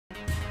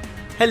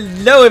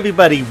Hello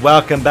everybody,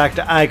 welcome back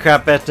to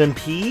iCraft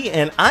SMP,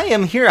 and I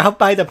am here out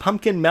by the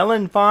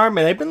pumpkin-melon farm,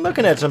 and I've been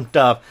looking at some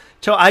stuff.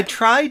 So I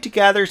tried to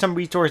gather some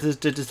resources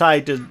to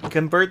decide to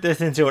convert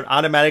this into an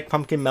automatic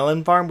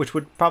pumpkin-melon farm, which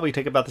would probably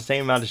take about the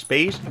same amount of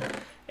space.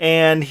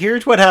 And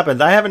here's what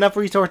happens. I have enough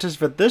resources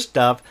for this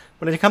stuff.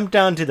 When it comes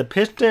down to the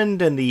piston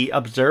and the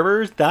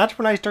observers, that's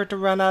when I start to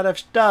run out of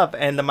stuff.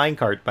 And the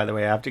minecart, by the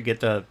way, I have to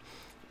get to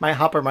my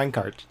hopper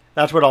minecart.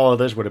 That's what all of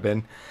this would have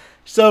been.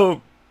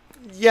 So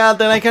yeah,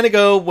 then I kind of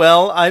go,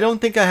 well, I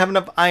don't think I have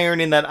enough iron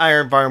in that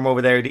iron farm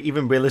over there to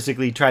even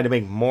realistically try to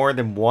make more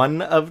than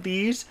one of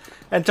these.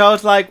 And so I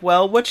was like,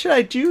 well, what should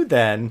I do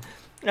then?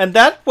 And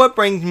that's what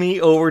brings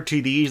me over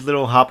to these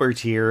little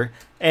hoppers here.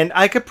 And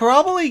I could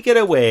probably get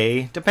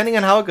away, depending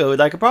on how it goes,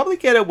 I could probably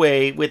get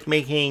away with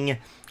making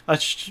a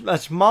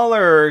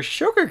smaller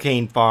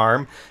sugarcane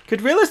farm.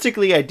 Because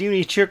realistically, I do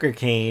need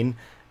sugarcane.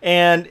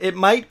 And it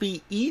might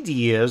be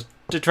easiest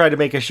to try to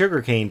make a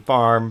sugarcane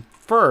farm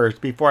first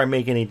before I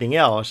make anything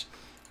else.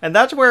 And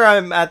that's where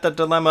I'm at the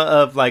dilemma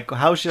of, like,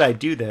 how should I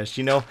do this,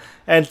 you know?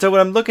 And so what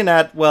I'm looking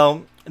at,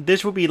 well,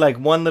 this will be like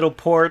one little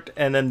port,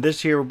 and then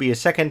this here will be a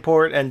second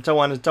port, and so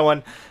on and so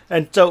on.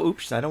 And so,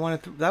 oops, I don't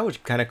want to, that was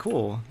kind of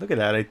cool. Look at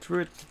that, I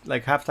threw it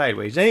like half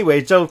sideways.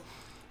 Anyway, so,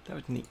 that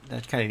was neat,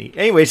 that's kind of neat.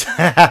 Anyways,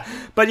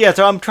 but yeah,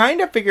 so I'm trying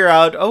to figure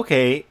out,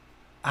 okay,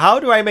 how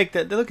do I make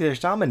that? Look, there's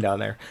salmon down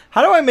there.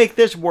 How do I make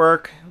this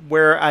work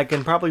where I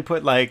can probably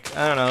put, like,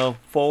 I don't know,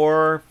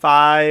 4,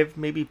 5,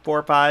 maybe 4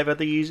 or 5 of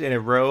these in a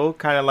row,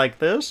 kind of like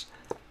this.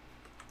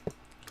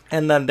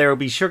 And then there will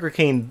be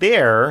sugarcane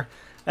there.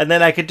 And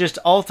then I could just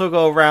also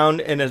go around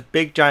in a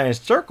big giant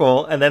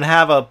circle and then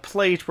have a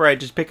place where I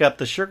just pick up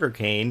the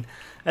sugarcane.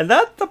 And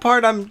that's the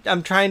part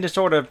I'm trying to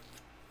sort of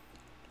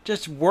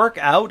just work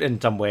out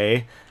in some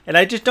way. And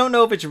I just don't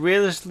know if it's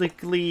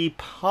realistically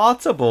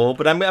possible,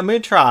 but I'm going to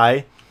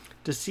try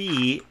to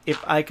see if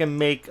I can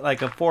make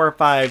like a 4 or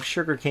 5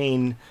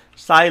 sugarcane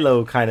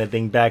silo kind of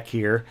thing back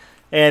here.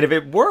 And if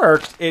it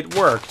works, it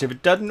works. If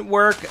it doesn't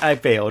work, I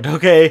failed,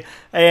 okay?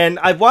 And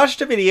I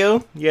watched a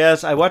video.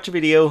 Yes, I watched a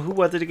video. Who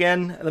was it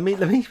again? Let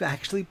me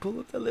actually pull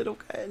up the little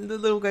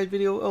guy's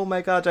video. Oh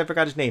my gosh, I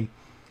forgot his name.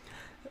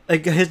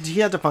 Like,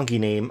 he has a funky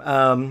name.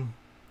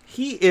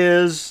 He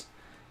is,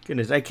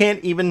 goodness, I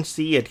can't even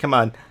see it. Come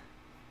on.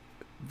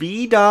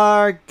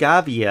 Vidar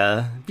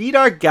Gavia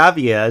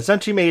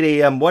essentially made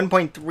a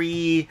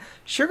 1.3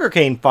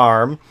 sugarcane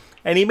farm,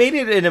 and he made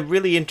it in a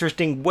really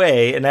interesting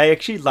way, and I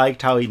actually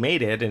liked how he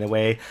made it in a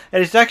way.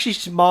 And it's actually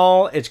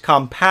small, it's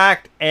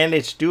compact, and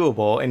it's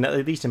doable, and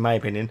at least in my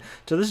opinion.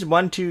 So this is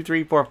 1, 2,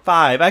 3, 4,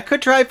 5. I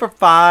could try for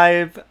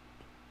 5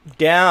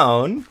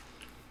 down,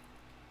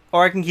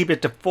 or I can keep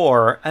it to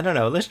 4. I don't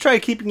know. Let's try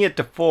keeping it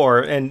to 4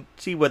 and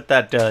see what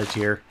that does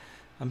here.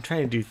 I'm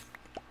trying to do...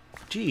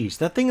 Jeez,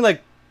 that thing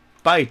like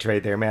bites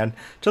right there, man.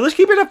 So let's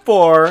keep it at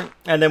 4,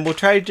 and then we'll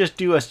try to just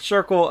do a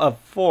circle of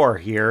 4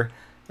 here.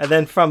 And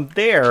then from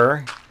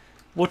there,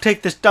 we'll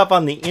take the stuff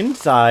on the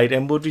inside,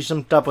 and we'll do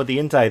some stuff with the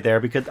inside there,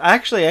 because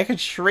actually I can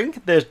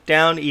shrink this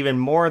down even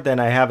more than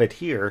I have it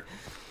here.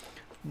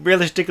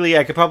 Realistically,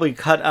 I could probably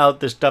cut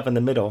out the stuff in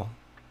the middle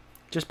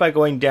just by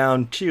going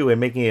down 2 and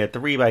making it a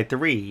 3 by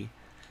 3.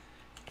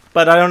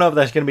 But I don't know if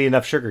that's going to be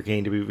enough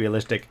sugarcane to be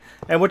realistic.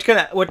 And what's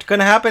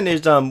gonna happen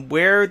is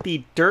where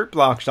the dirt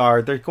blocks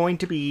are, there's going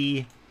to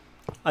be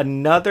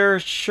another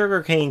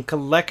sugarcane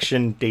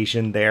collection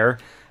station there.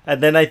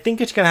 And then I think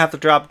it's going to have to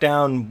drop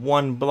down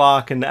 1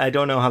 block, and I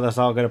don't know how that's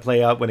all going to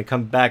play out when it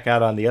comes back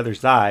out on the other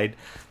side.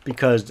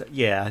 Because,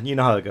 yeah, you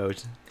know how it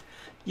goes.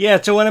 Yeah,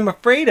 so what I'm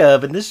afraid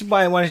of, and this is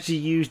why I wanted to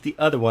use the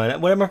other one,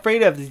 what I'm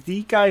afraid of is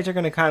these guys are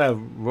going to kind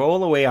of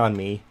roll away on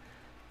me.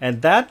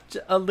 And that's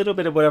a little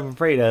bit of what I'm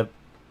afraid of.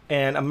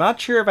 And I'm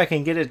not sure if I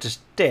can get it to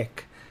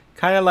stick.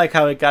 Kind of like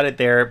how I got it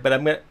there, but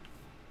I'm going to...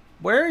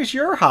 Where is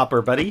your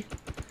hopper, buddy?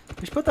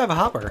 You're supposed to have a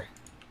hopper.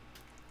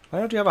 Why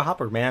don't you have a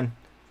hopper, man?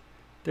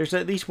 There's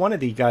at least one of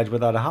these guys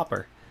without a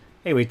hopper.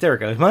 Anyway, there it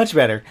goes. Much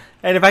better.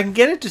 And if I can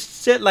get it to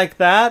sit like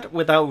that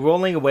without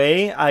rolling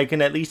away, I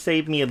can at least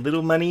save me a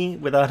little money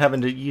without having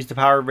to use the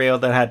power rail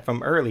that I had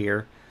from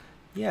earlier.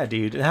 Yeah,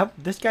 dude.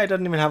 This guy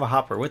doesn't even have a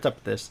hopper. What's up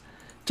with this?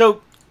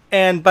 So,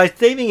 and by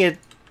saving it,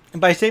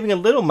 by saving a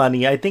little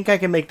money, I think I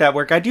can make that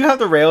work. I do have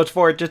the rails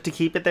for it just to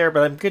keep it there,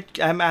 but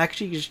I'm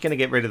actually just going to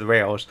get rid of the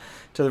rails.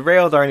 So the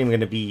rails aren't even going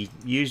to be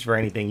used for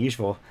anything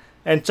useful.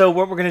 And so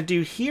what we're going to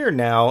do here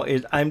now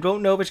is, I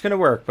don't know if it's going to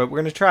work, but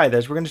we're going to try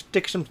this. We're going to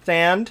stick some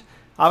sand.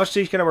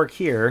 Obviously it's going to work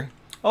here.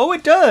 Oh,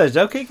 it does.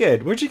 Okay,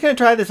 good. We're just going to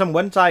try this on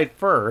one side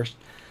first,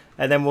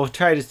 and then we'll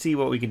try to see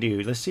what we can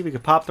do. Let's see if we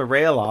can pop the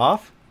rail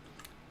off.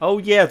 Oh,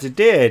 yes, it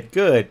did.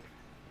 Good.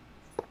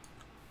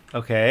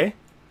 Okay.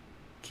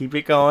 Keep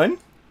it going.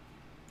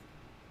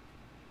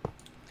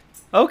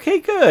 Okay,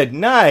 good.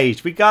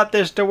 Nice. We got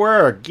this to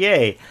work.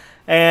 Yay.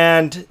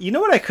 And you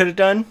know what I could have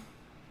done?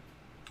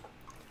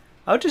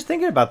 I was just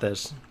thinking about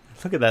this.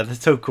 Look at that.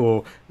 That's so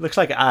cool. It looks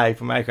like an eye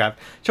from iCraft.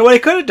 So what I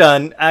could have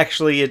done,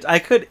 actually, is I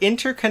could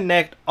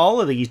interconnect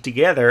all of these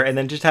together and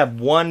then just have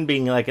one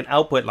being like an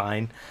output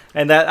line.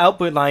 And that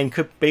output line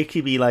could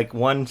basically be like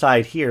one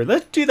side here.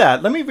 Let's do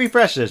that. Let me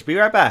refresh this. Be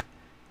right back.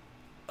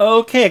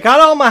 Okay, I got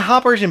all my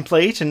hoppers in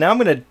place, and now I'm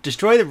going to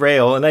destroy the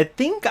rail. And I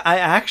think I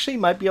actually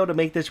might be able to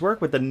make this work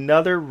with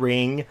another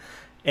ring.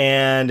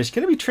 And it's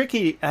going to be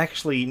tricky.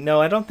 Actually,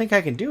 no, I don't think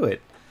I can do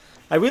it.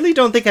 I really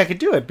don't think I could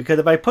do it, because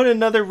if I put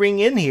another ring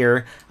in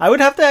here, I would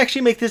have to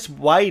actually make this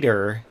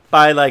wider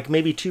by like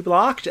maybe 2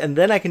 blocks, and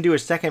then I can do a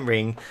second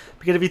ring.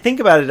 Because if you think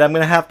about it, I'm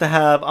going to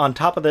have on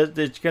top of this,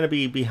 it's going to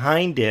be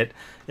behind it,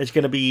 it's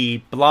going to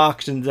be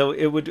blocks, and so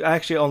it would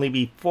actually only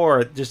be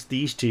 4, just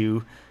these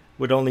 2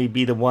 would only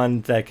be the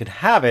ones that could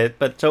have it.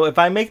 But so if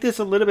I make this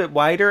a little bit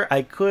wider,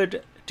 I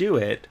could do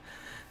it.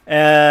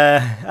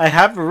 I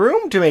have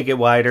room to make it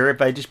wider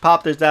if I just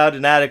pop this out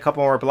and add a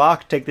couple more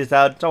blocks, take this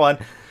out, and so on.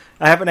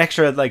 I have an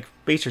extra like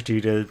base or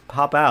 2 to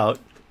pop out.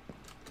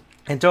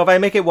 And so if I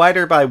make it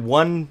wider by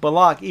 1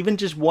 block, even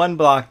just 1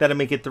 block, that'll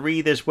make it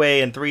 3 this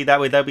way and 3 that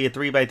way. That'll be a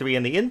 3 by 3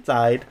 on the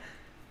inside.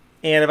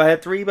 And if I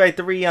have 3 by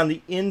 3 on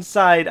the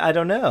inside, I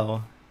don't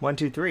know. 1,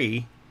 2,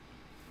 3.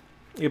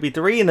 It'll be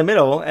 3 in the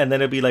middle, and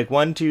then it'll be like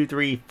 1, 2,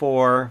 3,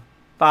 4,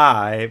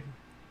 5.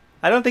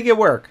 I don't think it'll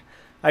work.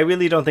 I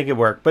really don't think it'll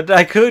work. But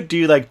I could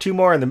do like 2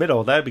 more in the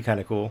middle. That'd be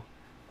kind of cool.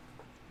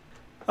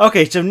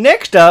 Okay, so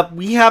next up,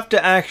 we have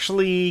to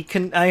actually,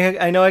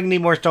 I know I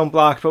need more stone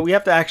blocks, but we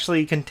have to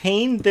actually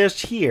contain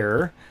this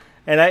here,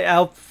 and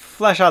I'll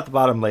flesh out the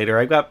bottom later.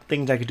 I've got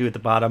things I could do at the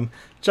bottom.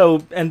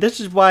 So, and this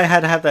is why I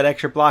had to have that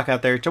extra block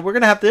out there. So we're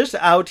going to have this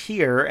out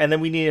here, and then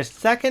we need a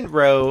second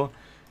row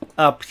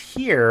up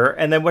here,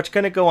 and then what's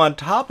going to go on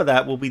top of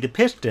that will be the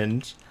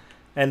pistons,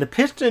 and the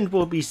pistons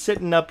will be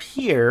sitting up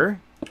here,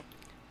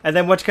 and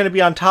then what's going to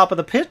be on top of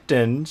the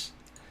pistons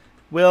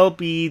will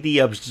be the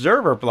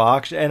observer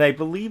blocks, and I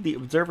believe the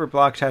observer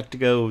blocks have to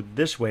go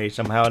this way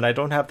somehow, and I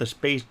don't have the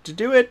space to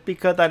do it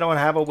because I don't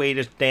have a way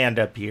to stand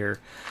up here.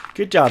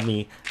 Good job,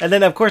 me. And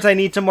then, of course, I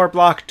need some more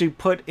blocks to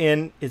put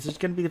in. Is this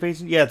going to be the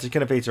facing? Yeah, it's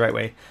going to face the right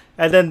way.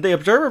 And then the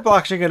observer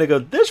blocks are going to go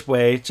this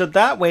way, so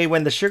that way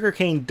when the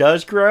sugarcane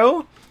does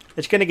grow,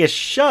 it's going to get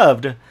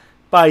shoved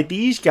by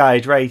these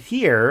guys right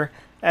here,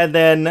 and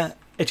then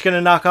it's going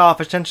to knock off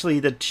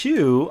essentially the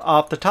 2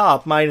 off the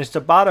top minus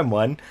the bottom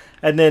one.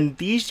 And then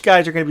these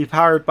guys are going to be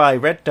powered by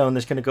redstone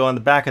that's going to go on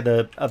the back of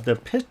the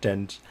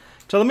pistons.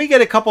 So let me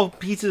get a couple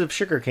pieces of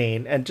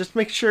sugarcane and just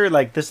make sure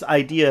like this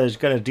idea is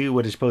going to do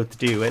what it's supposed to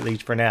do, at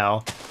least for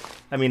now.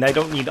 I mean, I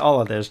don't need all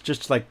of this,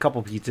 just like a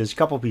couple pieces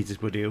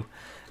will do.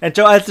 And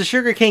so as the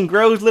sugarcane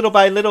grows little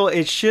by little,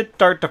 it should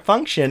start to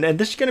function. And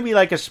this is going to be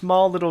like a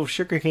small little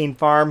sugarcane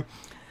farm.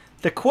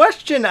 The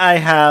question I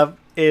have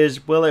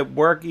is, will it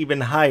work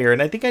even higher?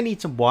 And I think I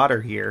need some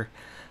water here.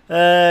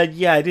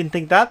 Yeah, I didn't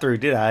think that through,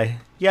 did I?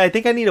 Yeah, I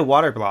think I need a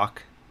water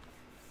block.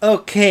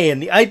 Okay,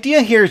 and the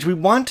idea here is we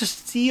want to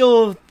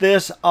seal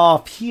this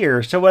off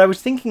here. So what I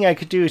was thinking I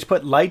could do is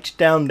put lights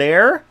down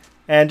there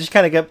and just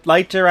kind of get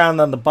lights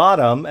around on the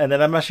bottom. And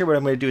then I'm not sure what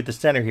I'm going to do at the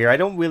center here. I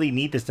don't really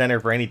need the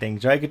center for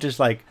anything. So I could just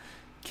like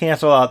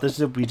cancel out. This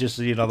would be just,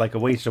 you know, like a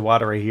waste of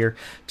water right here.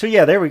 So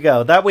yeah, there we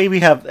go. That way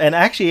we have, and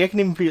actually I can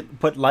even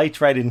put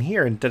lights right in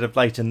here instead of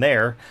lights in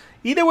there.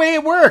 Either way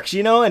it works,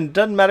 you know, and it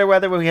doesn't matter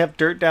whether we have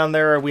dirt down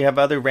there or we have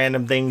other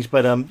random things.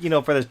 But, you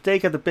know, for the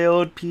sake of the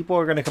build, people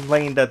are going to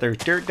complain that there's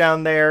dirt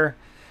down there.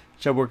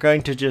 So we're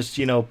going to just,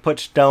 you know, put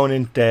stone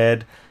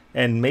instead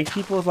and make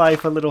people's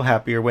life a little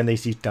happier when they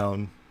see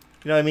stone.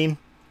 You know what I mean?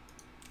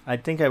 I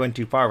think I went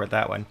too far with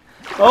that one.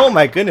 Oh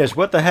my goodness,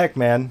 what the heck,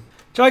 man.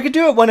 So I could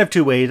do it one of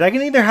 2 ways. I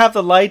can either have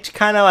the lights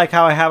kind of like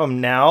how I have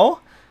them now,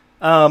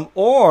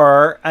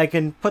 or I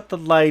can put the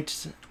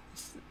lights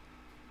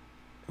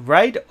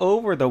right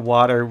over the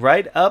water,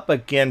 right up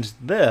against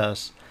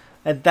this,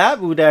 and that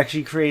would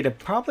actually create a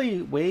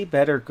probably way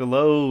better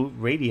glow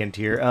radiant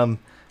here.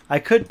 I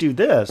could do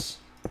this.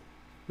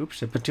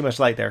 Oops, I put too much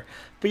light there.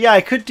 But yeah,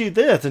 I could do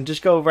this and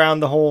just go around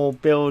the whole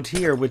build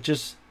here with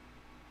just,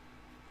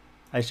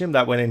 I assume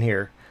that went in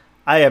here.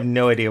 I have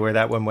no idea where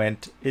that one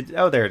went.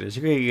 Oh, there it is.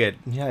 Okay, good.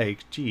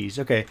 Yikes, jeez.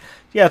 Okay.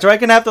 Yeah, so I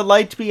can have the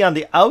lights be on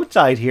the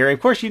outside here. Of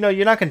course, you know,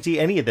 you're not going to see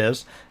any of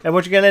this. And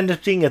what you're going to end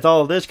up seeing is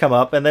all of this come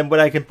up. And then what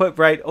I can put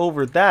right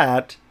over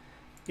that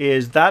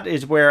is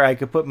where I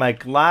could put my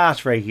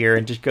glass right here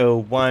and just go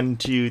 1,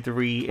 2,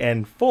 3,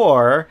 and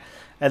 4.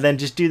 And then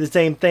just do the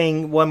same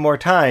thing one more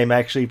time,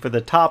 actually, for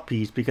the top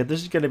piece. Because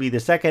this is going to be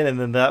the second, and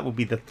then that will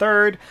be the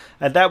third.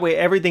 And that way,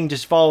 everything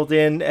just falls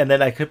in. And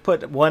then I could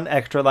put one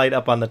extra light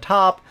up on the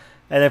top.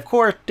 And of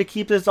course, to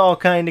keep this all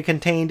kind of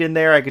contained in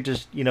there, I could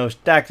just, you know,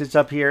 stack this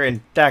up here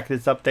and stack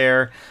this up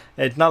there.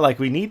 It's not like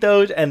we need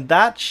those. And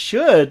that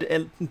should,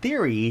 in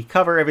theory,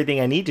 cover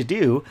everything I need to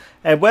do.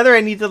 And whether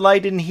I need the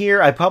light in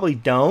here, I probably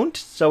don't.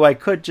 So I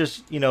could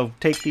just, you know,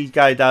 take these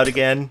guys out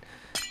again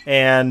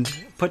and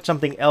put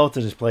something else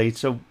in its place.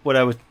 So what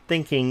I was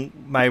thinking,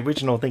 my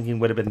original thinking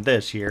would have been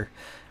this here.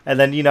 And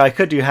then, you know, I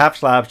could do half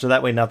slabs so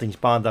that way nothing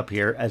spawns up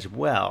here as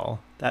well.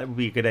 That would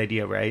be a good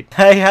idea, right?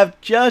 I have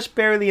just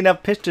barely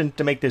enough pistons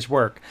to make this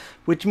work,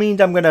 which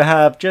means I'm going to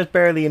have just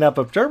barely enough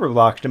observer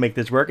blocks to make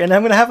this work. And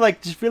I'm going to have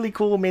like this really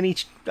cool mini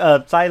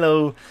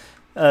silo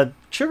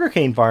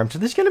sugarcane farm. So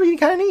this is going to be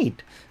kind of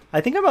neat. I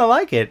think I'm going to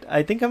like it.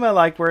 I think I'm going to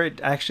like where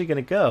it's actually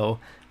going to go.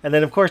 And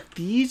then, of course,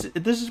 this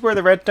is where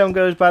the redstone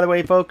goes, by the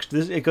way, folks.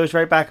 It goes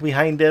right back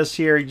behind this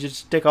here. You just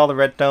stick all the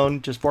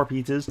redstone, just 4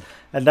 pieces.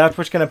 And that's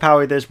what's going to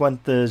power this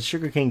once the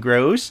sugarcane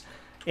grows.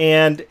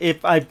 And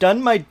if I've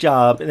done my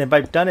job, and if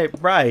I've done it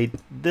right,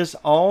 this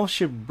all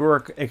should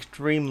work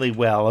extremely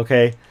well,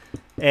 okay?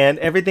 And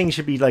everything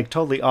should be, like,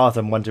 totally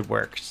awesome once it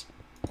works.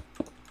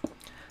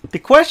 The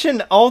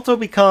question also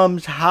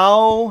becomes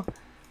how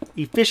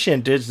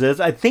efficient is this?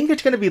 I think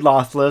it's going to be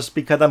lossless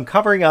because I'm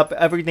covering up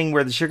everything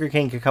where the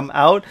sugarcane could come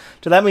out.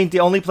 So that means the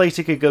only place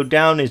it could go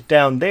down is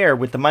down there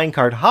with the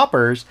minecart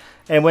hoppers.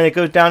 And when it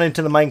goes down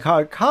into the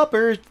minecart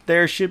hoppers,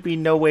 there should be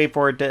no way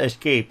for it to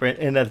escape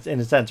in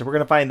a sense. So we're going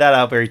to find that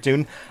out very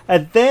soon.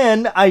 And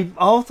then I'm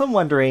also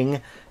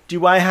wondering,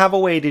 do I have a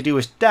way to do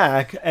a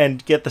stack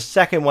and get the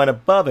second one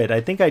above it?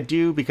 I think I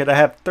do because I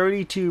have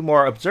 32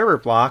 more observer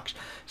blocks.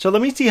 So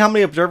let me see how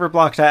many observer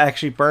blocks I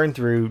actually burn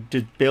through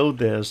to build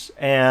this,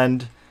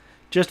 and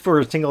just for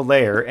a single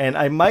layer. And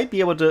I might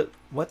be able to...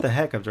 What the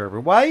heck, observer?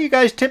 Why are you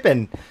guys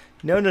tipping?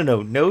 No, no,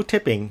 no. No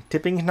tipping.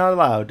 Tipping is not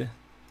allowed.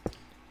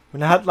 We're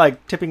not,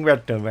 like, tipping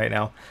redstone right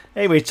now.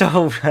 Anyway,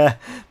 so...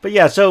 but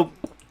yeah, so...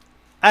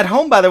 At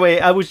home, by the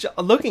way, I was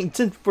looking,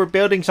 since we're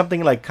building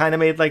something like kind of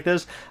made like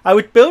this, I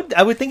was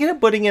thinking of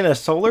putting in a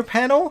solar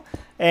panel,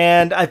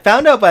 and I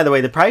found out, by the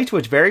way, the price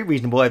was very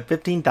reasonable at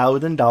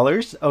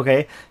 $15,000.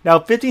 Okay, now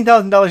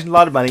 $15,000 is a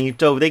lot of money,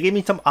 so they gave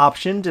me some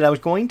options, and I was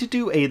going to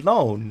do a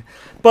loan.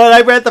 But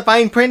I read the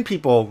fine print,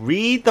 people.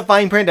 Read the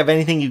fine print of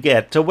anything you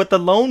get. So what the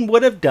loan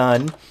would have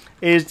done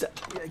is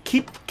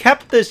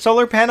kept the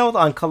solar panels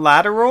on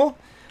collateral,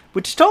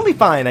 which is totally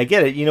fine. I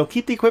get it. You know,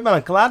 keep the equipment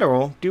on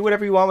collateral. Do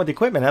whatever you want with the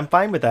equipment. I'm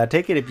fine with that.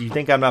 Take it if you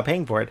think I'm not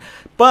paying for it.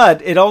 But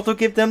it also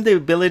gives them the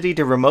ability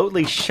to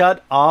remotely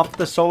shut off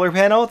the solar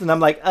panels. And I'm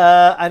like,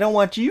 I don't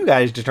want you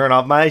guys to turn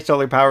off my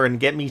solar power and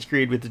get me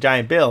screwed with the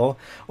giant bill.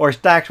 Or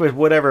stacked with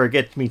whatever it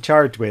gets me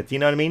charged with. You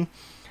know what I mean?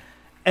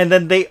 And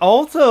then they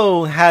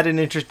also had an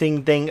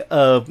interesting thing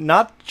of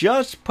not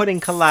just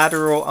putting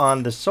collateral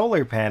on the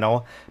solar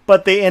panel,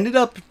 but they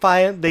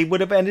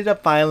would have ended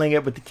up filing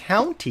it with the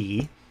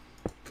county,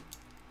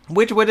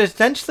 which would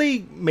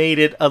essentially made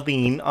it a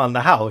lien on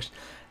the house.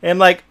 And I'm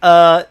like,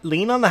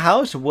 lien on the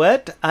house?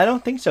 What? I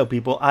don't think so,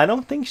 people. I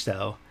don't think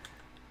so.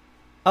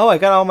 Oh, I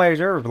got all my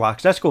reserve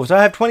blocks. That's cool. So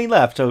I have 20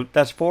 left. So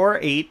that's 4,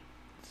 8,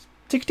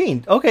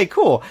 16. Okay,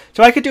 cool.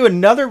 So I could do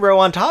another row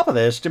on top of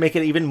this to make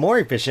it even more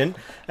efficient.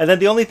 And then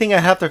the only thing I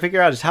have to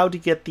figure out is how to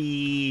get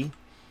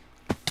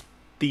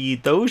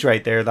those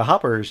right there, the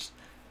hoppers,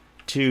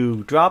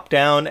 to drop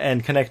down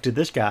and connect to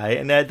this guy,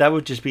 and that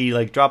would just be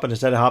like dropping a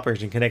set of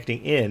hoppers and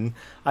connecting in.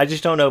 I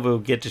just don't know if it will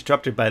get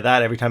disrupted by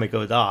that every time it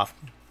goes off.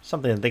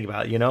 Something to think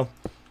about, you know?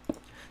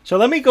 So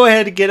let me go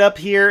ahead and get up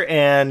here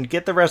and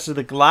get the rest of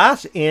the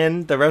glass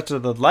in, the rest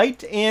of the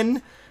light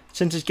in.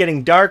 Since it's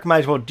getting dark, might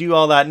as well do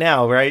all that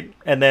now, right?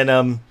 And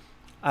then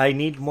I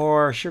need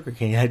more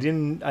sugarcane. I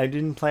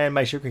didn't plan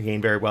my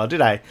sugarcane very well,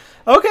 did I?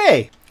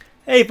 Okay.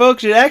 Hey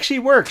folks, it actually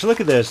works. Look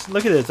at this.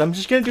 Look at this. I'm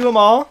just gonna do them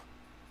all.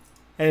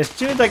 And as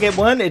soon as I get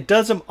one, it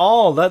does them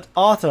all. That's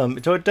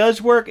awesome. So it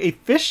does work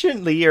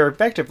efficiently or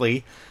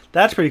effectively.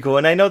 That's pretty cool.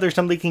 And I know there's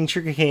some leaking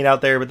sugarcane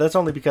out there, but that's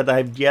only because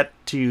I've yet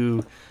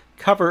to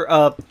cover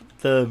up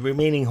the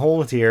remaining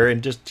holes here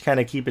and just kind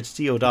of keep it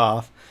sealed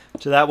off.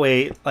 So that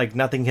way, like,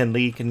 nothing can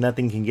leak and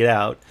nothing can get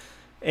out.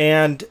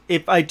 And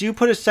if I do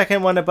put a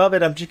second one above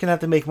it, I'm just going to have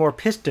to make more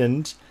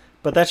pistons.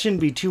 But that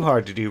shouldn't be too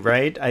hard to do,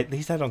 right? At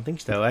least I don't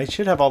think so. I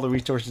should have all the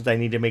resources I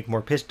need to make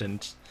more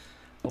pistons.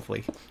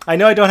 Hopefully. I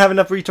know I don't have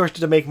enough resources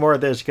to make more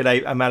of this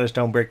because I'm out of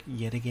stone brick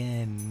yet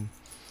again.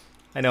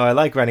 I know I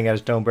like running out of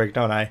stone brick,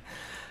 don't I?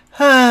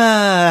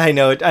 I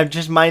know it. I'm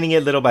just mining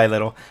it little by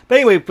little. But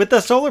anyway, with the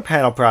solar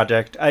panel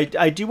project,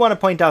 I do want to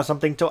point out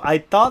something. So I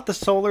thought the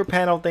solar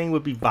panel thing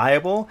would be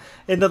viable.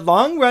 In the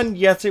long run,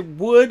 yes, it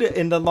would.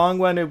 In the long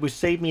run, it would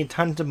save me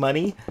tons of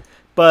money.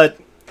 But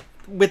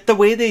with the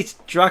way they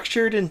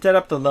structured and set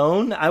up the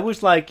loan, I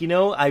was like, you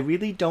know, I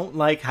really don't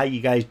like how you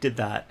guys did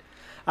that.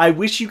 I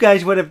wish you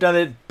guys would have done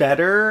it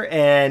better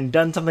and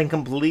done something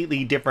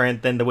completely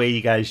different than the way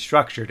you guys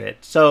structured it.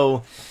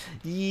 So,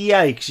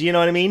 yikes, you know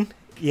what I mean?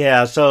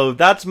 Yeah, so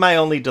that's my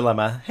only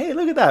dilemma. Hey,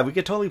 look at that. We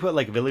could totally put,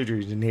 like,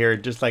 villagers in here.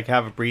 Just, like,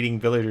 have a breeding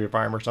villager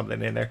farm or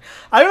something in there.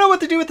 I don't know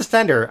what to do with the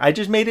sender. I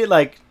just made it,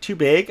 like, too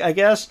big, I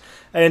guess.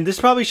 And this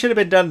probably should have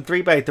been done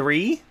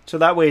 3x3. So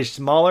that way it's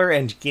smaller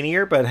and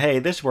skinnier. But, hey,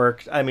 this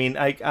works. I mean,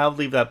 I'll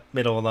leave that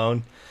middle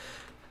alone.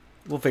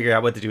 We'll figure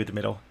out what to do with the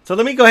middle. So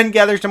let me go ahead and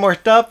gather some more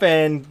stuff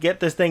and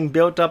get this thing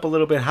built up a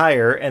little bit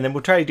higher. And then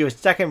we'll try to do a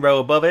second row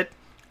above it.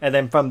 And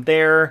then from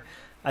there,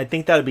 I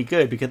think that'll be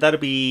good. Because that'll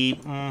be...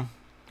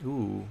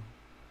 ooh.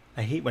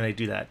 I hate when I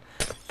do that.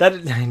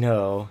 I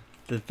know.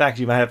 the fact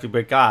you might have to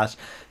break glass.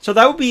 So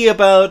that would be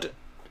about,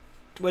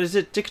 what is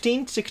it,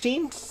 16,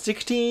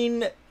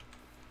 32.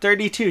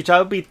 So that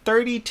would be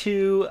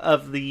 32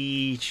 of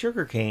the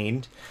sugar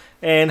canes.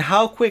 And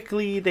how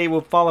quickly they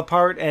will fall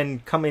apart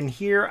and come in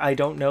here, I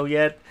don't know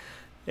yet.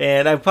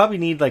 And I probably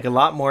need like a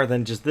lot more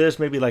than just this,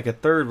 maybe like a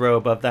third row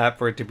above that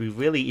for it to be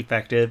really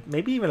effective.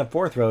 Maybe even a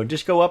fourth row.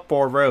 Just go up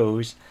 4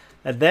 rows,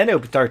 and then it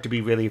would start to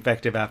be really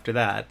effective after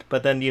that.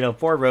 But then,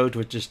 4 rows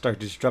would just start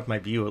to disrupt my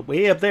view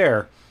way up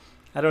there.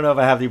 I don't know if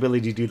I have the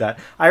ability to do that.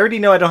 I already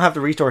know I don't have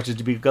the resources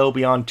to go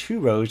beyond 2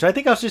 rows. So I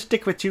think I'll just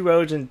stick with 2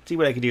 rows and see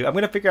what I can do. I'm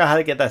going to figure out how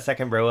to get that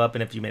second row up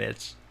in a few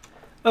minutes.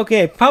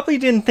 Okay, I probably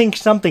didn't think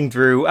something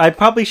through. I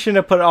probably shouldn't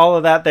have put all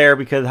of that there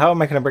because how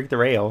am I going to break the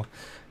rail?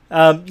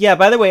 Yeah,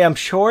 by the way, I'm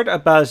short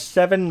about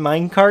 7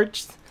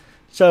 minecarts,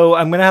 so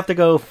I'm going to have to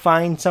go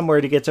find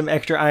somewhere to get some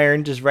extra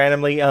iron just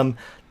randomly.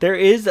 There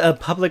is a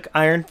public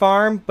iron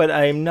farm, but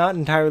I'm not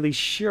entirely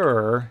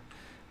sure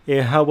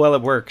how well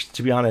it works,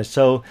 to be honest.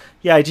 So,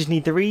 yeah, I just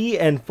need 3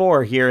 and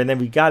 4 here, and then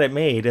we got it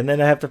made. And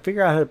then I have to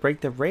figure out how to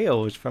break the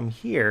rails from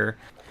here.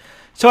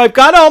 So I've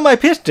got all my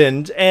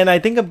pistons, and I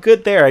think I'm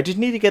good there. I just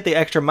need to get the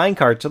extra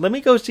minecart. So let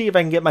me go see if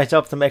I can get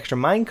myself some extra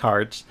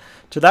minecarts.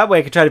 So that way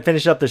I can try to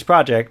finish up this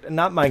project.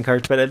 Not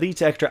minecarts, but at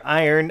least extra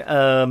iron.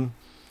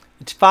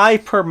 It's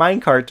 5 per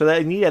minecart, so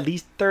that I need at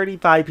least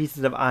 35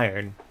 pieces of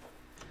iron.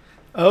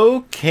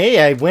 Okay,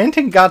 I went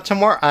and got some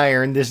more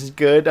iron. This is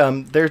good.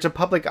 There's a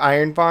public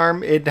iron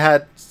farm. It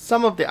had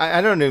some of the...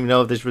 I don't even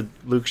know if this was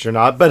Luke's or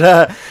not,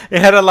 but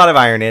it had a lot of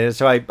iron in it,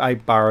 so I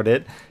borrowed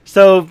it.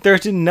 So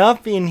there's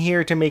enough in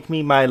here to make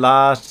me my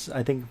last,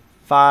 I think,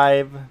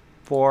 4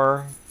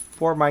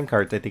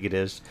 minecarts, I think it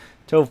is.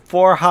 So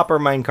 4 hopper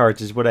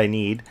minecarts is what I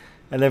need.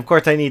 And then, of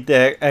course, I need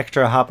the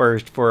extra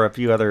hoppers for a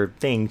few other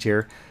things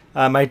here.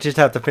 I just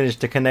have to finish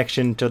the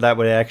connection so that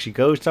way it actually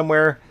goes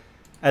somewhere.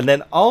 And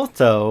then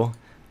also...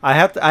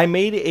 I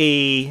made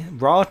a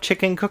raw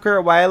chicken cooker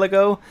a while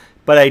ago,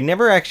 but I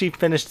never actually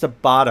finished the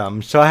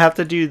bottom. So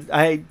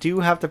I do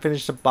have to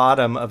finish the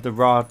bottom of the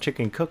raw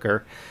chicken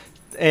cooker.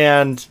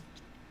 And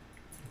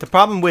the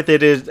problem with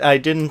it is I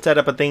didn't set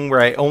up a thing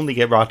where I only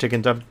get raw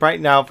chickens. I'm right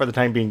now, for the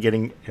time being,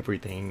 getting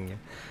everything.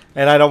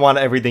 And I don't want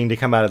everything to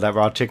come out of that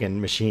raw chicken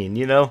machine,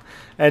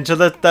 And so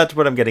that's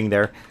what I'm getting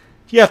there.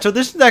 Yeah, so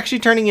this is actually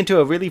turning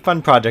into a really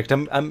fun project.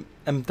 I'm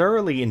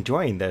thoroughly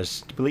enjoying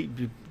this,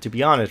 to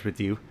be honest with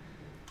you.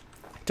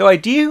 So I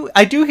do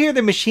hear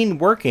the machine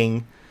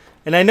working,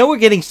 and I know we're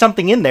getting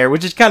something in there,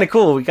 which is kind of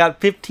cool. We got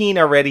 15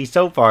 already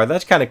so far.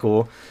 That's kind of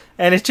cool.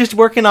 And it's just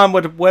working on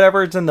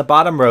whatever's in the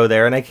bottom row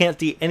there, and I can't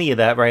see any of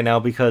that right now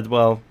because,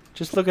 well,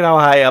 just look at how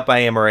high up I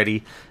am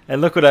already,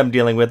 and look what I'm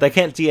dealing with. I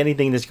can't see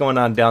anything that's going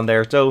on down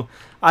there. So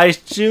I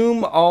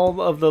assume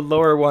all of the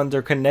lower ones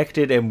are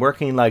connected and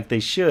working like they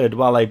should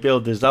while I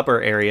build this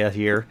upper area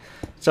here.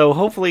 So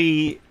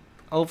hopefully,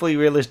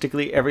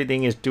 realistically,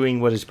 everything is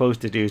doing what it's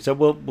supposed to do. So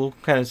we'll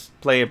kind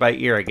of play it by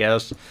ear, I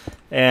guess,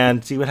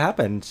 and see what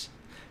happens.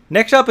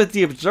 Next up is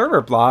the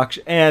observer blocks.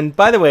 And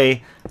by the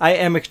way, I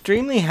am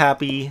extremely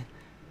happy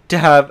to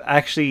have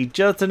actually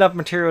just enough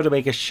material to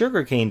make a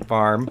sugarcane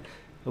farm.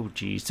 Oh,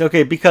 geez.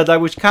 Okay, because I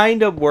was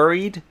kind of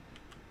worried.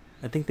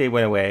 I think they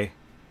went away.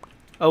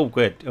 Oh,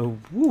 good. Oh,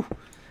 whew.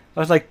 I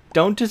was like,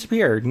 don't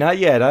disappear. Not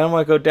yet. I don't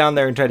want to go down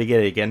there and try to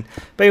get it again.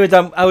 But anyways,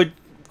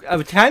 I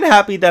was kind of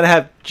happy that I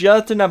have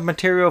just enough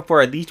material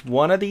for at least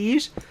one of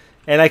these.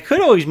 And I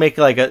could always make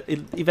like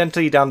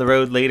eventually down the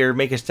road later,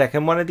 make a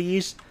second one of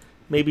these.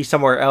 Maybe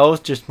somewhere else,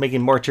 just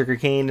making more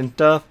sugarcane and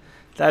stuff.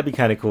 That'd be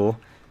kind of cool.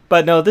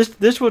 But no,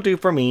 this will do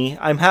for me.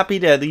 I'm happy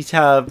to at least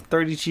have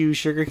 32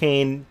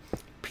 sugarcane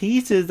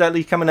pieces at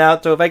least coming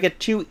out. So if I get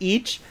 2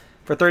 each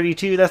for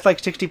 32, that's like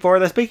 64.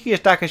 That's basically a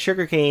stack of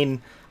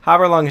sugarcane,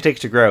 however long it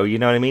takes to grow, you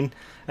know what I mean?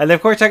 And then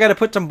of course I got to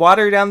put some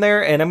water down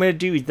there, and I'm going to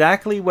do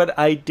exactly what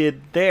I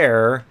did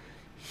there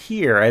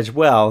here as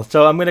well.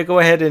 So I'm going to go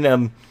ahead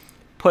and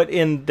put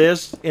in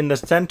this in the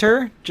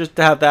center, just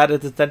to have that as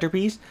the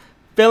centerpiece.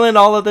 Fill in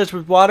all of this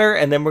with water,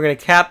 and then we're going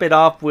to cap it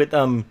off with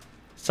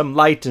some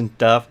lights and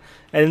stuff.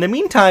 And in the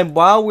meantime,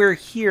 while we're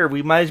here,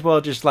 we might as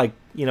well just like,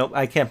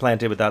 I can't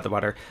plant it without the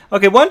water.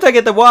 Okay, once I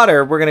get the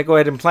water, we're going to go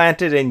ahead and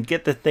plant it and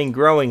get the thing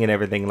growing and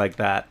everything like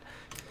that.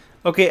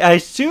 Okay, I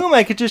assume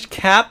I could just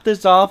cap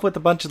this off with a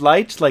bunch of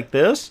lights like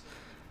this.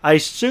 I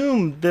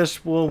assume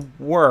this will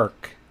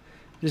work.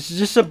 This is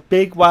just a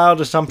big wild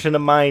assumption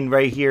of mine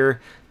right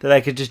here, that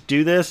I could just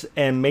do this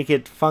and make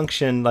it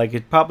function like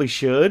it probably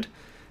should.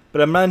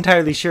 But I'm not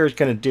entirely sure it's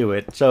going to do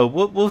it. So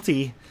we'll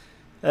see.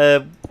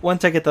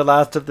 Once I get the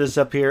last of this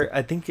up here,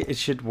 I think it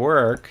should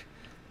work.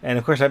 And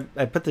of course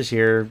I put this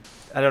here.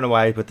 I don't know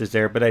why I put this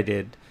there, but I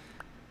did.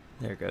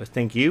 There it goes.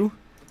 Thank you.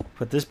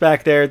 Put this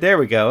back there. There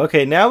we go.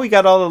 Okay, now we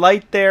got all the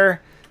light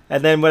there.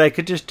 And then what I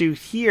could just do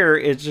here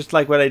is just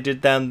like what I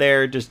did down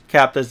there. Just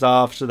cap this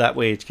off so that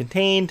way it's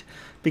contained.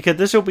 Because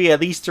this will be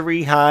at least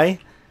 3 high.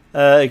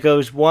 It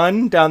goes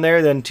 1 down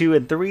there, then 2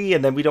 and 3.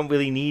 And then we don't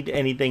really need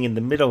anything in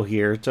the middle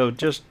here. So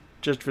just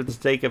for the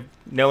sake of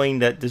knowing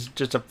that this is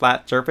just a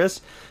flat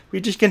surface,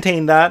 we just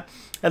contain that.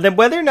 And then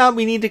whether or not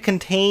we need to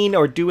contain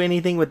or do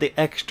anything with the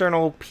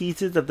external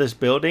pieces of this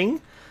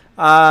building,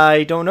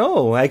 I don't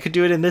know. I could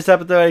do it in this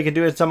episode, I could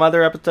do it in some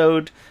other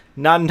episode.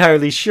 Not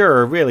entirely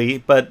sure, really.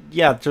 But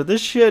yeah, so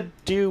this should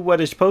do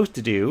what it's supposed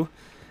to do.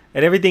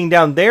 And everything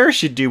down there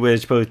should do what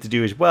it's supposed to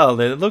do as well.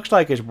 And it looks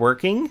like it's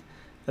working,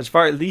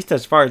 at least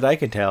as far as I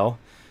can tell.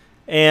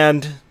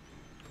 And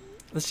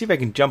let's see if I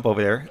can jump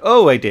over there.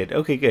 Oh, I did.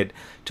 Okay, good.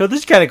 So this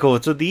is kind of cool.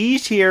 So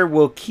these here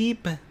will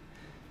keep...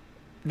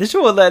 This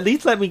will at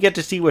least let me get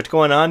to see what's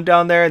going on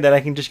down there. And then I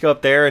can just go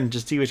up there and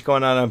just see what's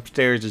going on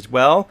upstairs as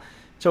well.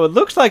 So it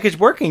looks like it's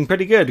working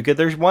pretty good, because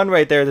there's one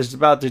right there that's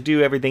about to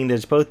do everything that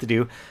it's supposed to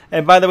do.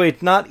 And by the way,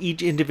 it's not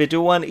each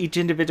individual one. Each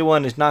individual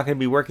one is not going to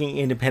be working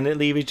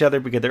independently of each other,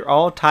 because they're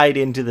all tied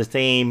into the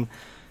same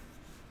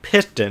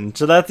piston.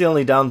 So that's the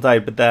only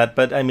downside with that.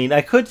 But I mean,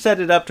 I could set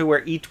it up to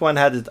where each one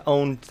has its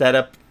own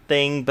setup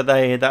thing, but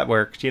that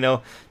works, you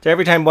know. So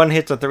every time one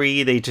hits a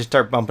 3, they just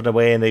start bumping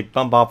away, and they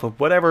bump off of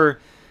whatever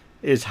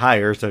is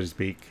higher, so to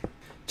speak.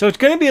 So it's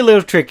going to be a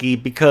little tricky,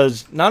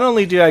 because not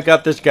only do I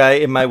got this guy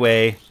in my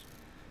way,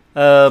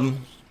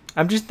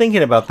 I'm just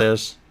thinking about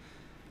this.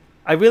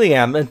 I really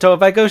am. And so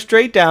if I go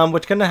straight down,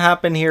 what's going to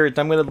happen here is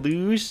I'm going to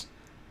lose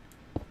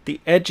the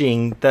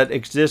edging that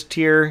exists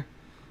here.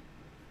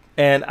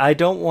 And I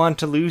don't want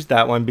to lose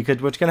that one,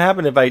 because what's going to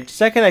happen if I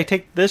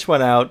take this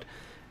one out,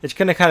 it's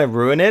going to kind of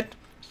ruin it.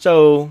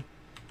 So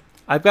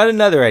I've got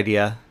another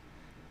idea.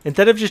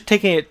 Instead of just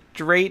taking it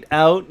straight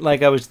out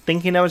like I was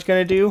thinking I was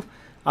going to do,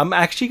 I'm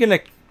actually going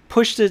to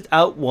push this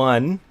out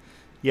one.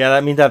 Yeah,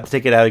 that means I have to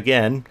take it out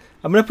again.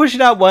 I'm going to push it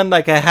out one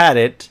like I had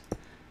it.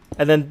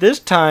 And then this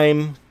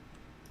time...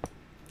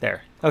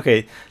 There.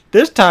 Okay.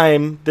 This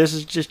time, this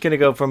is just going to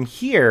go from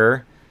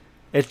here.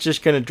 It's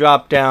just going to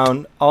drop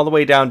down all the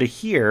way down to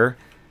here.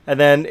 And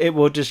then it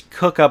will just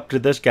hook up to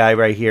this guy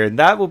right here. And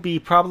that will be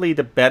probably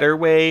the better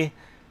way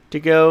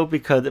to go.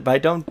 Because if I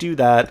don't do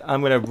that,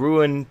 I'm going to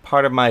ruin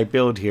part of my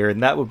build here.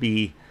 And that would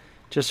be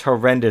just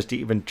horrendous to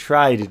even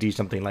try to do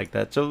something like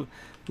that. So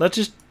let's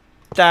just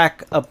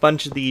stack a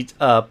bunch of these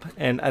up,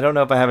 and I don't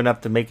know if I have enough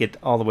to make it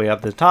all the way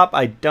up to the top.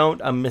 I don't.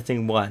 I'm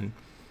missing one.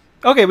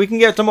 Okay, we can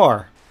get some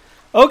more.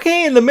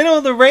 Okay, in the middle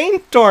of the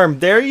rainstorm,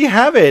 there you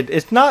have it.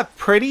 It's not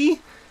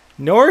pretty,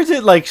 nor is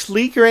it like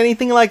sleek or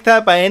anything like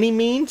that by any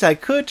means. I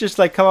could just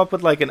like come up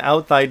with like an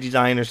outside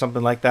design or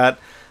something like that.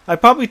 I'd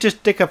probably just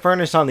stick a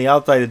furnace on the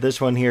outside of this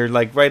one here,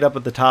 like right up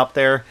at the top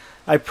there.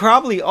 I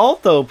probably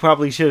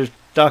should have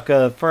stuck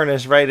a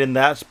furnace right in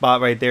that spot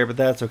right there, but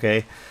that's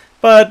okay.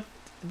 But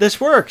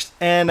this works,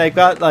 and I've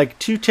got like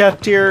 2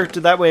 chests here, so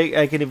that way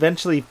I can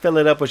eventually fill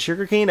it up with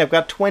sugarcane. I've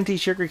got 20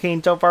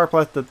 sugarcane so far,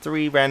 plus the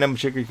 3 random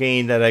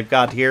sugarcane that I've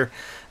got here.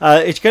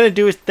 It's going to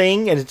do its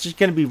thing, and it's just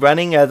going to be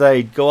running as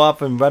I go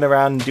off and run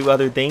around and do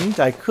other things.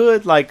 I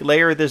could like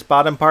layer this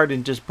bottom part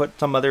and just put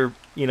some other,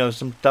 you know,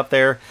 some stuff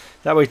there.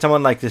 That way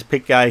someone like this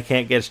pig guy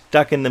can't get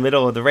stuck in the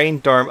middle of the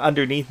rainstorm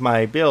underneath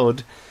my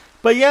build.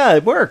 But yeah,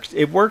 it works.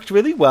 It worked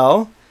really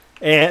well.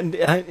 And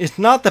it's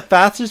not the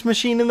fastest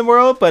machine in the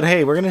world, but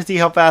hey, we're going to see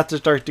how fast it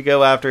starts to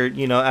go after,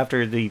 you know,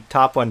 after the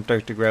top one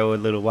starts to grow a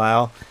little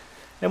while.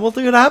 And we'll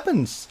see what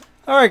happens.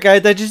 Alright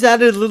guys, I just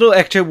added a little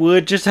extra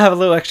wood just to have a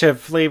little extra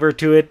flavor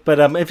to it. But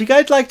if you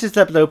guys liked this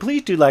episode,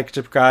 please do like,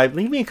 subscribe,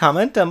 leave me a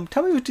comment.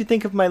 Tell me what you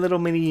think of my little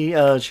mini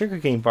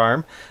sugarcane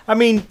farm. I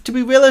mean, to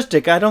be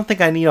realistic, I don't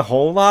think I need a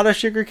whole lot of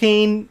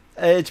sugarcane.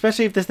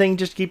 Especially if this thing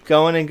just keeps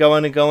going and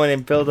going and going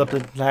and fills up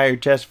an entire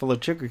chest full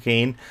of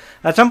sugarcane.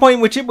 At some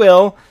point, which it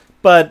will.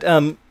 But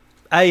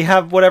I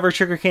have whatever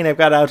sugarcane I've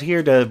got out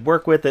here to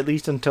work with, at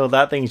least until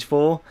that thing's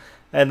full.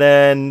 And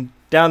then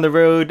down the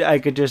road, I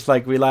could just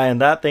like rely on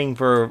that thing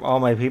for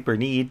all my paper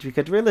needs.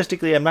 Because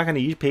realistically, I'm not going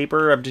to use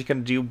paper. I'm just going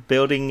to do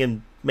building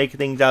and make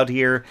things out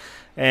here.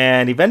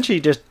 And eventually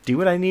just do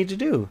what I need to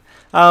do.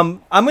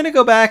 I'm going to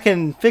go back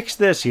and fix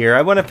this here.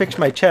 I want to fix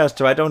my chest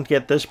so I don't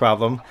get this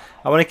problem.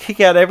 I want to kick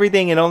out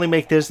everything and only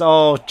make this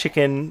all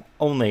chicken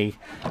only.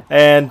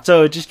 And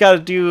so just got to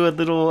do a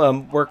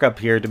little work up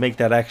here to make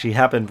that actually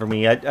happen for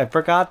me. I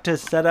forgot to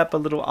set up a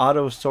little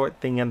auto sort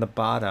thing on the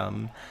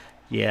bottom.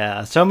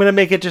 Yeah, so I'm going to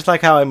make it just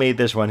like how I made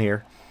this one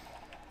here.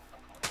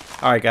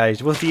 Alright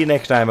guys, we'll see you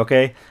next time,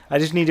 okay? I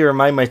just need to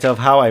remind myself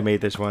how I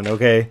made this one,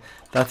 okay?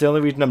 That's the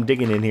only reason I'm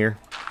digging in here.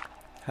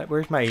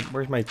 Where's my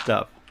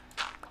stuff?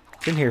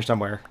 It's in here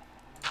somewhere.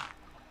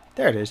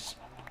 There it is.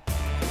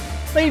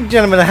 Ladies and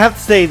gentlemen, I have to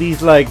say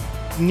these like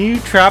new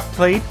trap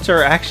plates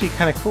are actually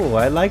kind of cool.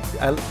 I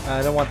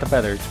don't want the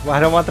feathers. Well, I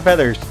don't want the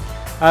feathers.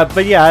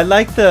 But yeah, I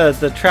like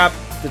the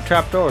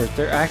trap doors.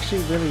 They're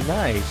actually really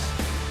nice.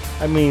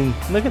 I mean,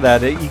 look at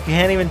that. You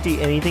can't even see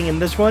anything in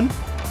this one.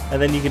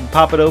 And then you can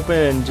pop it open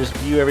and just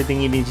view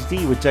everything you need to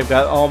see, which I've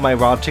got all my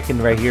raw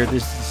chicken right here.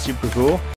 This is super cool.